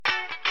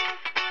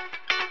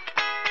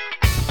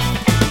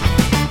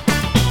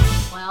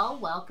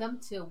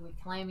welcome to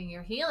Reclaiming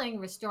Your Healing,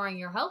 Restoring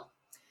Your Hope.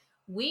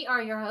 We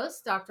are your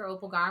hosts, Dr.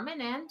 Opal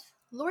Garman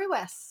Lori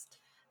West.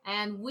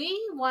 and we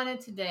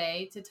wanted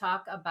today to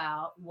talk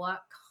about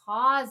what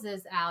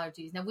causes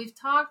allergies. Now, we've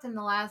talked in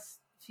the last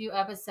few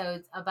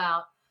episodes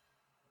about,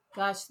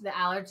 the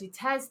allergy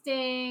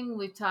testing.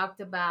 We've talked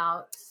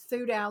about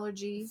Food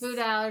allergies.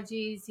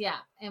 yeah.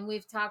 And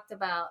we've talked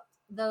about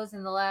those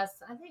in the last,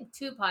 I think,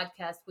 2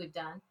 podcasts we've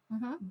done.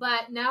 Mm-hmm.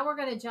 But now we're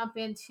going to jump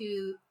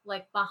into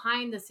like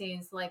behind the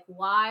scenes, like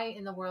why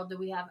in the world do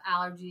we have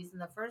allergies in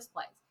the first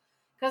place?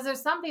 Because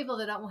there's some people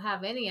that don't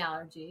have any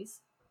allergies,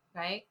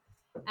 right?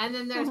 And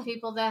then there's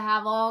people that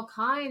have all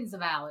kinds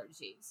of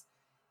allergies.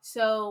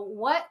 So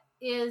what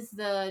is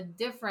the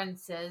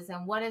differences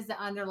and what is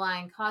the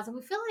underlying cause? And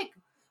we feel like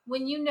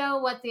when you know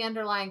what the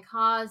underlying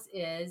cause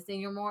is, then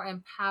you're more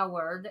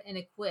empowered and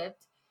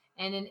equipped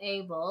and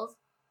enabled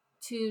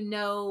to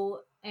know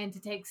and to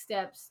take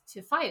steps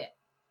to fight it.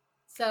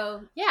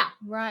 So, yeah.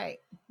 Right.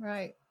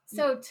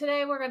 So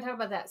today we're going to talk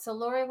about that. So,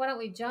 Lori, why don't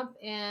we jump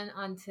in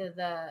onto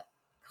the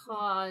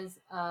cause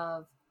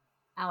of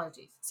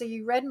allergies? So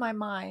you read my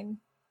mind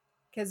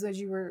because as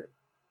you were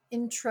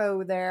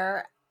intro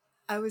there,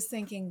 I was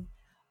thinking,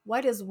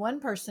 why does one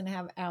person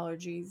have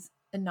allergies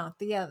and not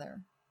the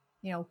other?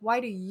 You know, why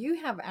do you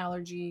have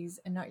allergies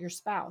and not your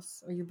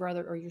spouse or your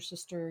brother or your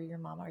sister or your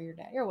mom or your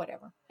dad or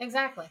whatever?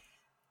 Exactly.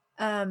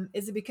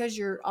 Is it because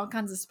you're all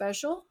kinds of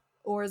special,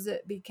 or is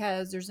it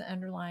because there's an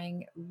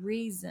underlying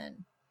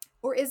reason,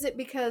 or is it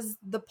because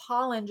the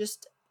pollen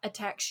just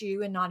attacks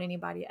you and not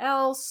anybody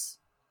else?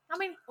 I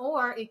mean,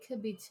 or it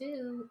could be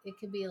too, it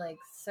could be like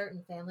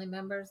certain family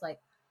members, like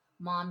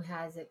mom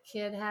has it,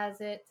 kid has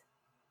it,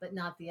 but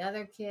not the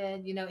other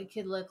kid. You know, it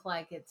could look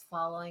like it's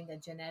following a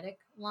genetic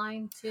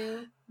line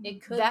too.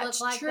 It could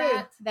look like true.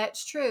 that.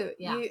 That's true.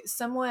 Yeah.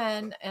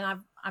 Someone, and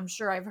I'm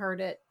sure I've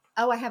heard it.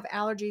 Oh, I have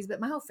allergies,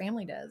 but my whole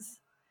family does.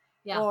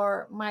 Yeah.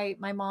 Or my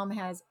mom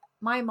had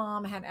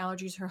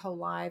allergies her whole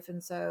life,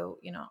 and so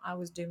I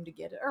was doomed to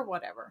get it or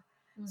whatever.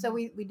 Mm-hmm. So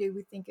we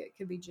think it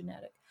could be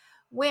genetic,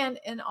 when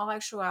in all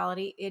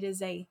actuality it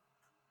is a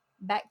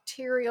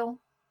bacterial.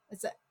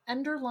 It's an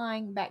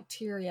underlying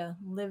bacteria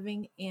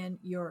living in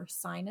your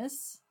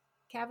sinus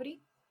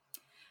cavity.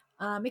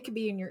 It could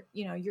be in your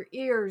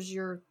ears,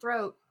 your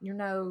throat, your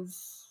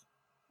nose,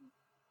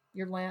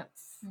 your lymph,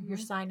 your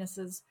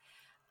sinuses.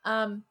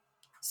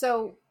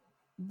 So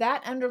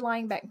that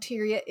underlying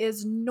bacteria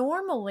is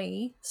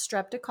normally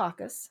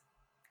Streptococcus.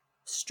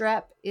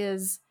 Strep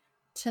is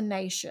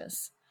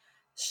tenacious.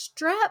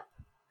 Strep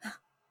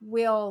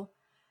will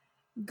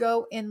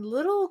go in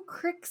little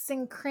cricks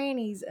and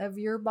crannies of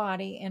your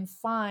body and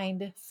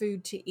find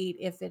food to eat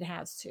if it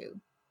has to.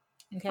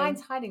 Okay.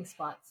 Finds hiding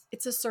spots.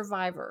 It's a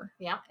survivor.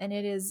 Yeah. And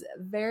it is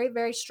very,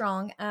 very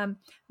strong.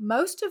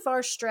 Most of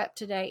our strep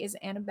today is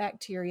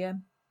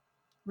antibacteria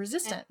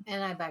resistant.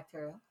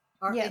 Antibacterial.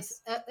 Or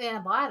yes. It's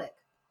antibiotic.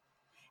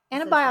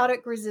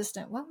 Antibiotic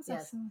resistant. What was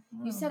that?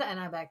 Oh. You said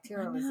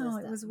antibacterial resistant. No,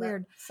 it was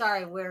weird.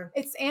 Sorry,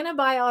 it's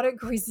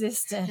antibiotic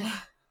resistant.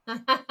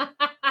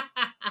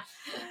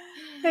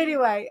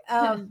 Anyway,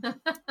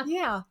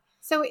 yeah.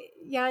 So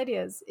yeah, it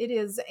is. It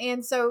is.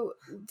 And so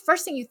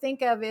first thing you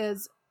think of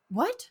is,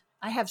 what?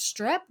 I have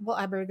strep? Well,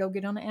 I better go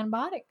get on an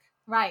antibiotic.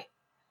 Right.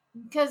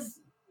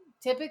 Because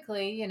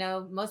typically,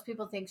 most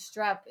people think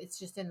strep, it's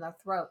just in the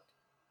throat.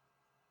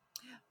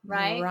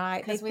 Right?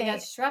 Right. Because we got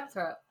strep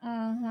throat.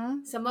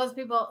 Mm-hmm. So most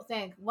people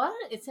think, what?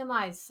 It's in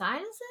my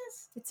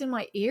sinuses? It's in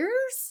my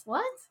ears?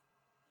 What?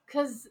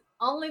 Because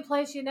only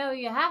place you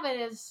have it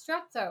is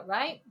strep throat,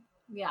 right?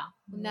 Yeah.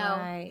 No.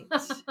 Right.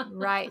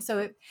 Right.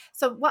 So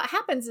what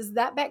happens is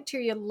that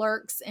bacteria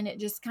lurks and it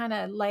just kind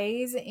of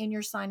lays in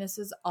your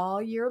sinuses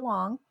all year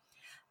long.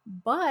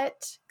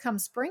 But come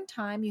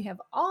springtime, you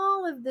have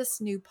all of this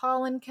new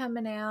pollen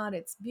coming out.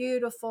 It's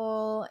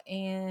beautiful.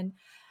 And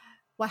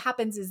what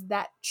happens is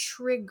that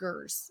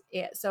triggers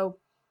it. So,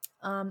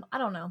 I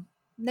don't know.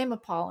 Name a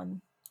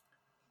pollen.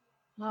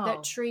 Oh.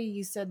 That tree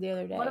you said the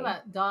other day. What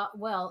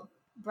about,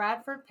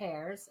 Bradford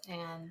pears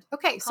and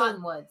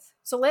cottonwoods.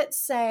 So let's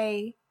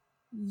say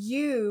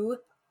you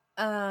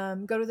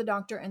go to the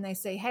doctor and they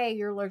say, hey,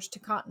 you're allergic to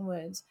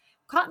cottonwoods.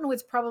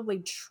 Cottonwoods probably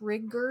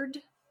triggered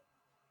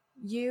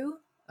you.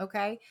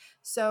 Okay.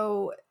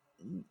 So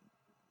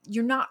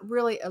you're not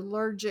really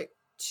allergic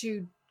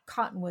to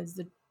cottonwoods.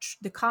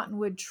 The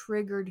cottonwood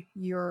triggered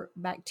your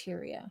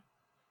bacteria.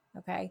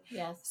 Okay.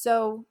 Yes.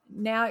 So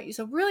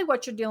really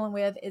what you're dealing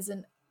with is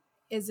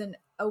an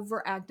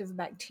overactive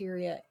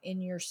bacteria in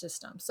your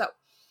system. So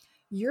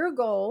your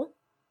goal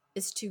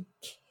is to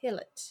kill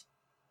it.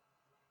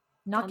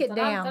 Knock it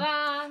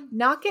down.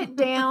 Knock it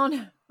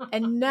down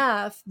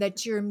enough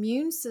that your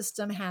immune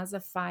system has a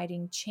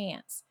fighting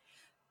chance.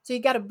 So you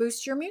got to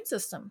boost your immune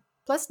system,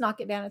 plus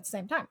knock it down at the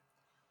same time.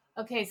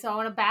 Okay, so I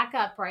want to back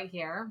up right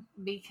here,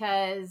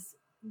 because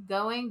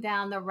going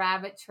down the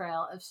rabbit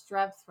trail of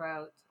strep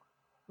throat,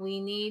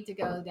 we need to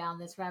go down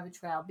this rabbit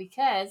trail,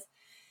 because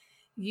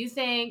you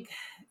think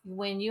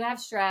when you have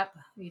strep,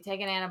 you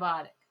take an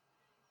antibiotic.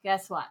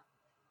 Guess what?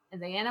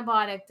 And the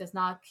antibiotic does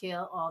not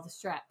kill all the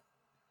strep.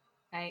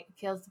 right? It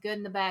kills the good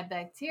and the bad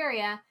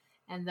bacteria,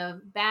 and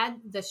the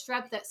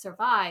strep that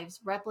survives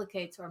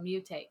replicates or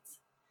mutates.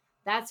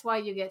 That's why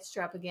you get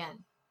strep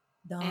again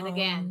and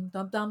again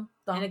Dum, dum,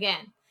 dum. and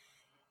again.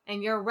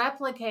 And you're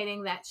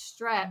replicating that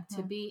strep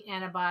to be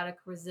antibiotic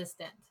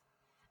resistant.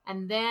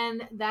 And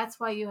then that's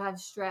why you have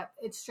strep.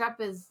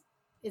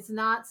 It's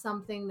not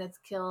something that's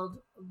killed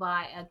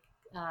by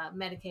a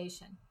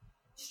medication.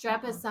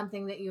 Strep is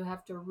something that you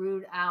have to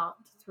root out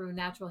through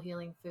natural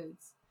healing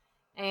foods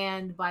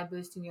and by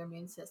boosting your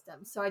immune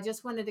system. So I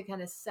just wanted to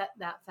kind of set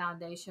that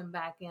foundation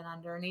back in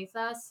underneath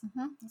us.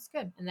 That's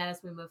good. And then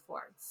as we move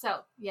forward.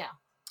 So, yeah.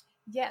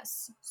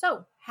 Yes.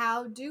 So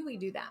how do we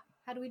do that?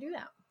 How do we do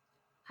that?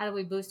 How do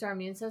we boost our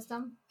immune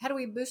system? How do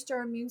we boost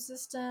our immune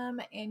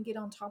system and get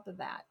on top of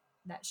that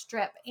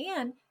strep?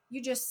 And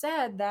you just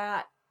said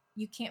that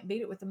you can't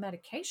beat it with the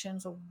medication.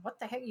 So what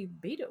the heck you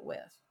beat it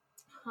with?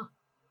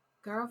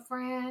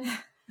 Girlfriend,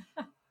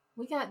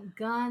 we got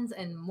guns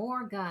and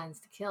more guns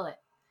to kill it.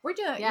 We're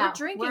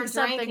drinking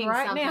something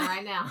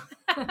right now.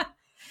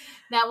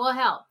 That will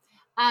help.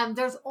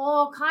 There's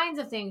all kinds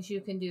of things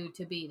you can do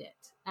to beat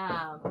it.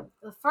 One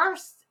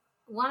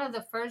of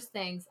the first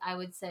things I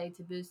would say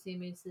to boost the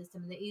immune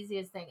system, and the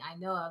easiest thing I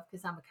know of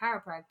because I'm a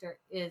chiropractor,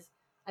 is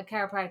a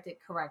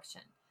chiropractic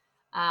correction.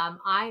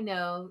 I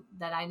know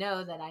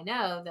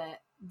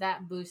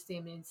that boosts the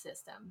immune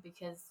system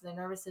because the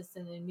nervous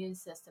system, the immune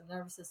system,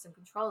 nervous system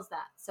controls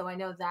that. So I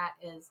know that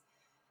is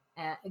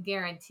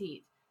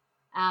guaranteed.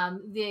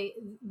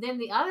 Then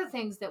the other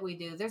things that we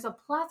do, there's a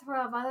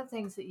plethora of other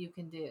things that you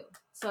can do.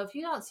 So if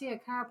you don't see a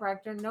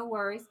chiropractor, no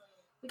worries.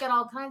 We got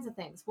all kinds of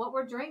things. What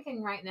we're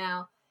drinking right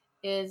now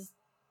is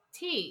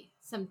tea,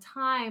 some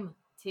thyme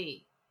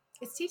tea.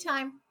 It's tea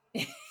time.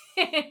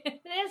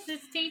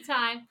 It's tea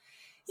time.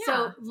 Yeah.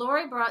 So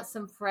Lori brought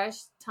some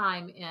fresh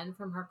thyme in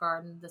from her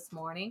garden this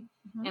morning,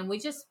 and we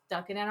just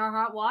stuck it in our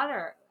hot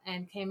water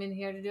and came in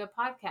here to do a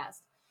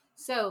podcast.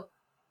 So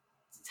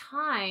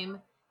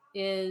thyme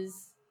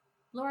is,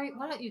 Lori,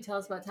 why don't you tell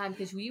us about thyme?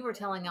 Because you were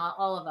telling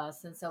all of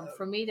us, and so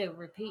for me to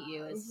repeat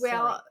you is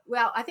silly.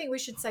 Well, I think we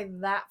should save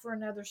that for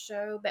another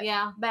show. But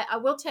but I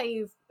will tell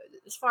you,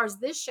 as far as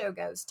this show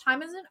goes,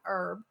 thyme is an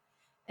herb,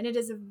 and it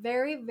is a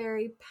very,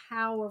 very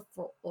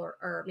powerful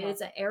herb. Yeah.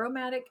 It's an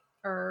aromatic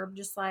herb,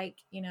 just like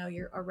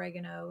your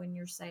oregano and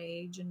your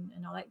sage and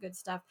all that good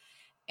stuff,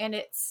 and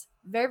it's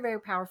very,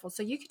 very powerful.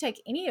 So you could take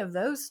any of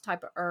those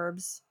type of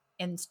herbs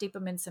and steep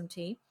them in some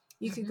tea.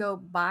 You could go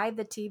buy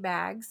the tea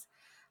bags,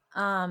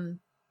 and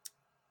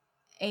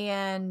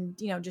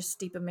just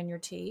steep them in your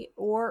tea,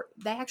 or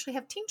they actually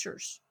have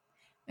tinctures.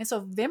 And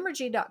so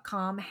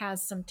Vimergy.com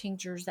has some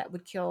tinctures that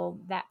would kill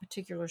that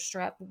particular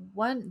strep.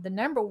 The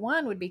number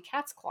one would be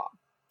cat's claw.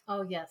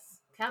 Oh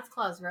yes, cat's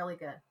claw is really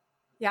good.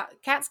 Yeah,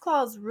 cat's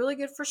claw is really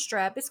good for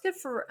strep. It's good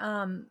for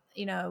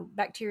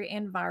bacteria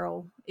and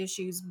viral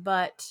issues,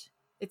 but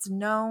it's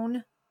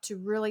known to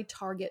really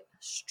target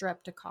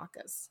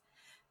streptococcus.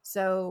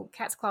 So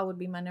cat's claw would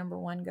be my number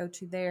one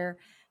go-to there.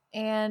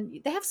 And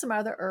they have some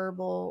other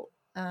herbal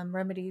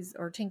remedies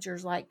or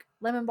tinctures like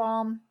lemon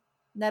balm,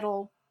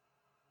 nettle,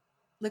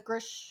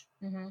 licorice.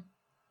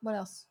 What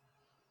else?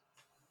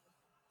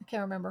 I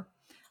can't remember.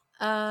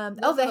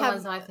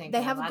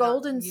 They have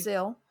golden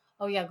seal.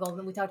 Oh yeah,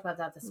 golden. We talked about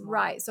that this morning.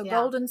 Right. So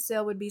golden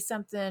seal would be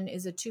something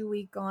is a 2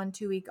 week on,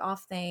 2 week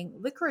off thing.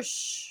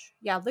 Licorice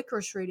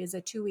root is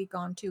a 2 week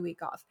on, 2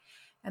 week off.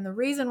 And the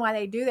reason why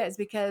they do that is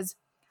because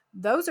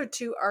those are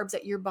two herbs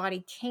that your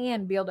body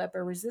can build up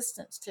a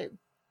resistance to.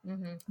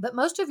 But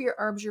most of your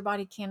herbs, your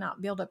body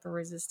cannot build up a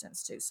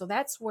resistance to. So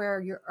that's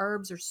where your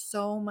herbs are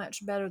so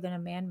much better than a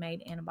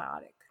man-made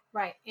antibiotic.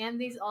 Right. And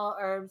these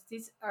herbs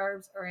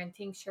are in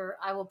tincture.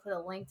 I will put a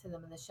link to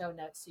them in the show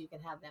notes so you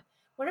can have them.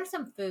 What are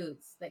some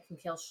foods that can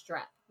kill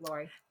strep,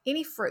 Lori?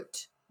 Any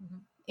fruit.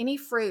 Any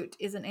fruit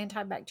is an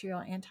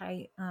antibacterial,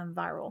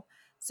 antiviral.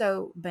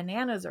 So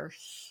bananas are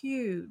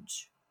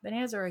huge.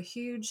 Bananas are a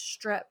huge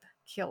strep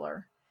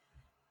killer.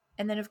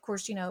 And then, of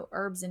course,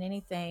 herbs and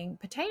anything.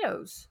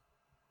 Potatoes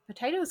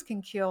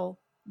can kill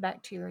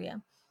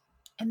bacteria.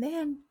 And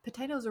then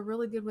potatoes are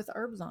really good with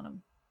herbs on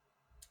them.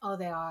 Oh,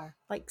 they are.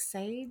 Like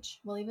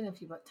sage. Well, even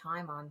if you put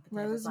thyme on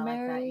potatoes,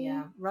 rosemary, I like that.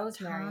 Yeah,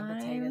 rosemary and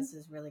potatoes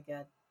is really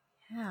good.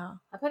 Yeah.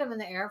 I put them in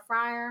the air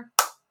fryer.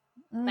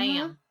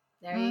 Bam.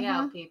 There you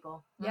go,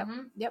 people.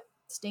 Yep.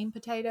 Steamed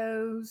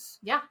potatoes.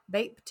 Yeah.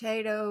 Baked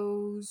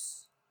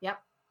potatoes. Yep.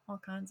 All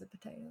kinds of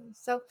potatoes.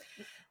 So,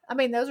 I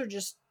mean, those are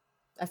just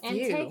a few.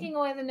 And taking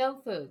away the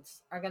no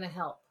foods are going to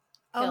help.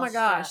 Oh my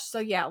gosh. So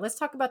yeah, let's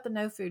talk about the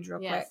no foods real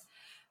quick.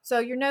 So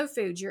your no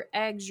foods, your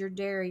eggs, your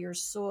dairy, your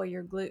soy,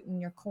 your gluten,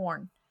 your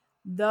corn,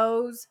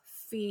 those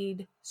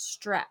feed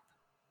strep.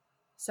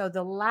 So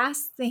the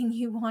last thing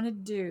you want to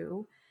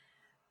do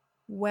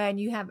when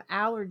you have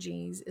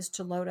allergies is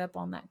to load up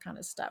on that kind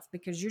of stuff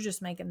because you're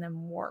just making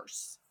them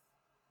worse.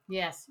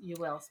 Yes, you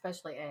will,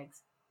 especially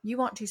eggs. You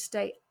want to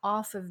stay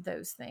off of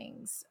those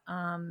things.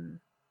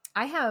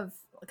 I have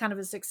kind of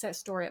a success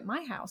story at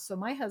my house. So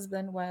my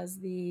husband was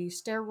the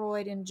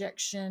steroid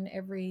injection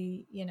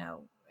every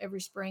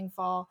spring,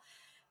 fall.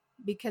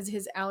 because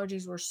his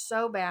allergies were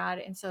so bad.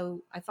 And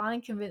so I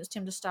finally convinced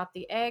him to stop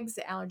the eggs.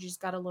 The allergies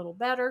got a little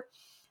better.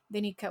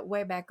 Then he cut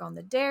way back on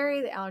the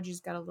dairy. The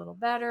allergies got a little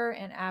better.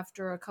 And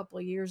after a couple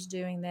of years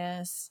doing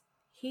this,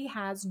 he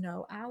has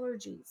no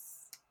allergies.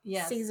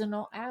 Yes.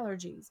 Seasonal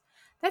allergies.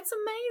 That's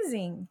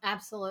amazing.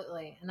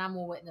 Absolutely. And I'm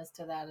a witness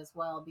to that as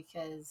well,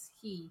 because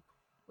he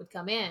would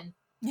come in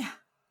Yeah.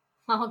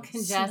 all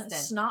congested.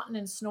 Snotting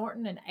and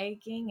snorting and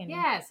aching. And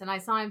yes. And I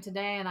saw him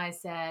today and I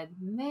said,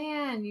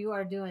 man, you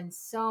are doing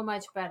so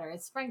much better.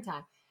 It's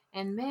springtime.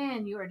 And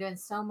man, you are doing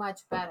so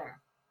much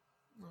better.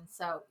 And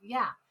so,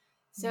 yeah.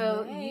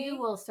 So Yay. you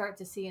will start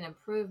to see an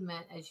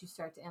improvement as you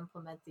start to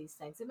implement these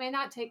things. It may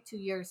not take 2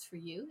 years for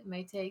you. It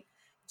may take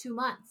 2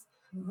 months,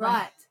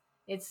 Right. but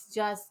it's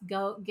just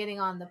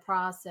getting on the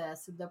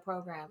process of the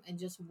program and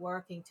just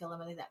working to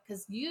eliminate that.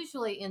 Because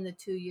usually in the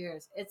 2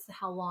 years, it's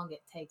how long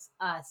it takes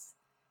us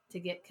to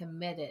get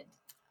committed.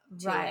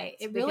 Right.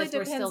 It really because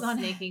we're depends still on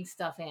sneaking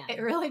stuff in. It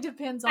really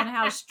depends on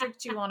how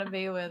strict you want to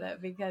be with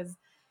it, because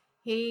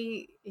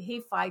he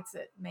fights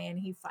it, man.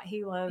 He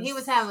loves. He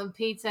was having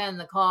pizza in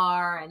the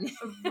car and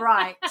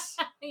right,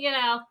 you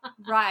know,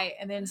 right,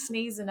 and then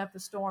sneezing up a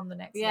storm the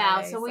next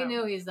yeah. day. So we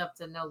knew he was up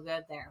to no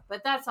good there,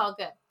 but that's all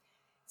good.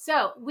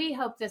 So we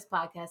hope this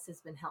podcast has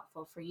been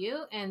helpful for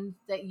you and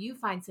that you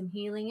find some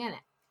healing in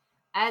it.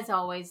 As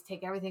always,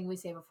 take everything we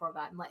say before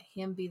God and let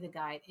Him be the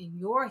guide in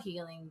your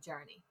healing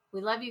journey.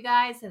 We love you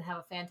guys and have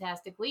a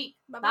fantastic week.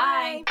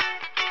 Bye-bye.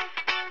 Bye.